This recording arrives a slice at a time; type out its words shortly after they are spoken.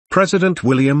President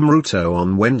William Ruto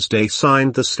on Wednesday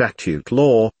signed the Statute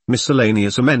Law,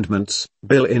 Miscellaneous Amendments,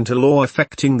 bill into law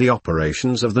affecting the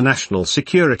operations of the national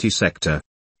security sector.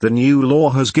 The new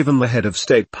law has given the head of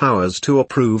state powers to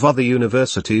approve other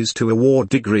universities to award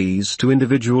degrees to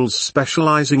individuals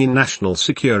specializing in national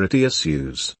security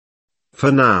issues.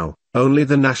 For now, only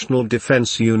the National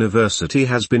Defense University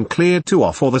has been cleared to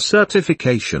offer the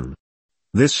certification.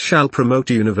 This shall promote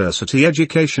university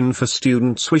education for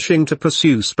students wishing to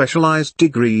pursue specialized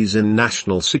degrees in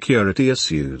national security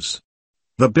issues.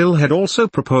 The bill had also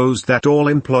proposed that all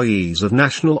employees of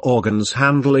national organs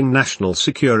handling national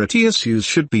security issues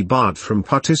should be barred from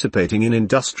participating in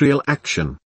industrial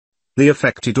action. The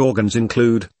affected organs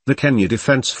include the Kenya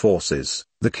Defence Forces,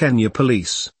 the Kenya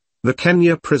Police, the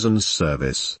Kenya Prisons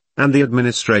Service, and the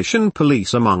Administration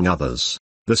Police, among others.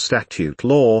 The statute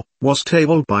law was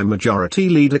tabled by Majority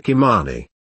Leader Kimani.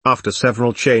 After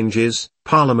several changes,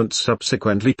 Parliament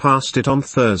subsequently passed it on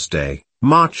Thursday,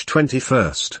 March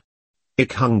 21.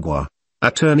 Ikungwa,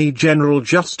 Attorney General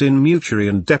Justin Muturi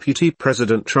and Deputy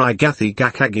President Rigathi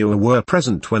Gachagua were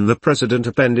present when the President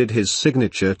appended his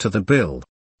signature to the bill.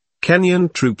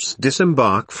 Kenyan troops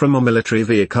disembarked from a military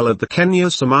vehicle at the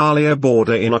Kenya-Somalia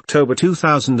border in October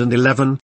 2011,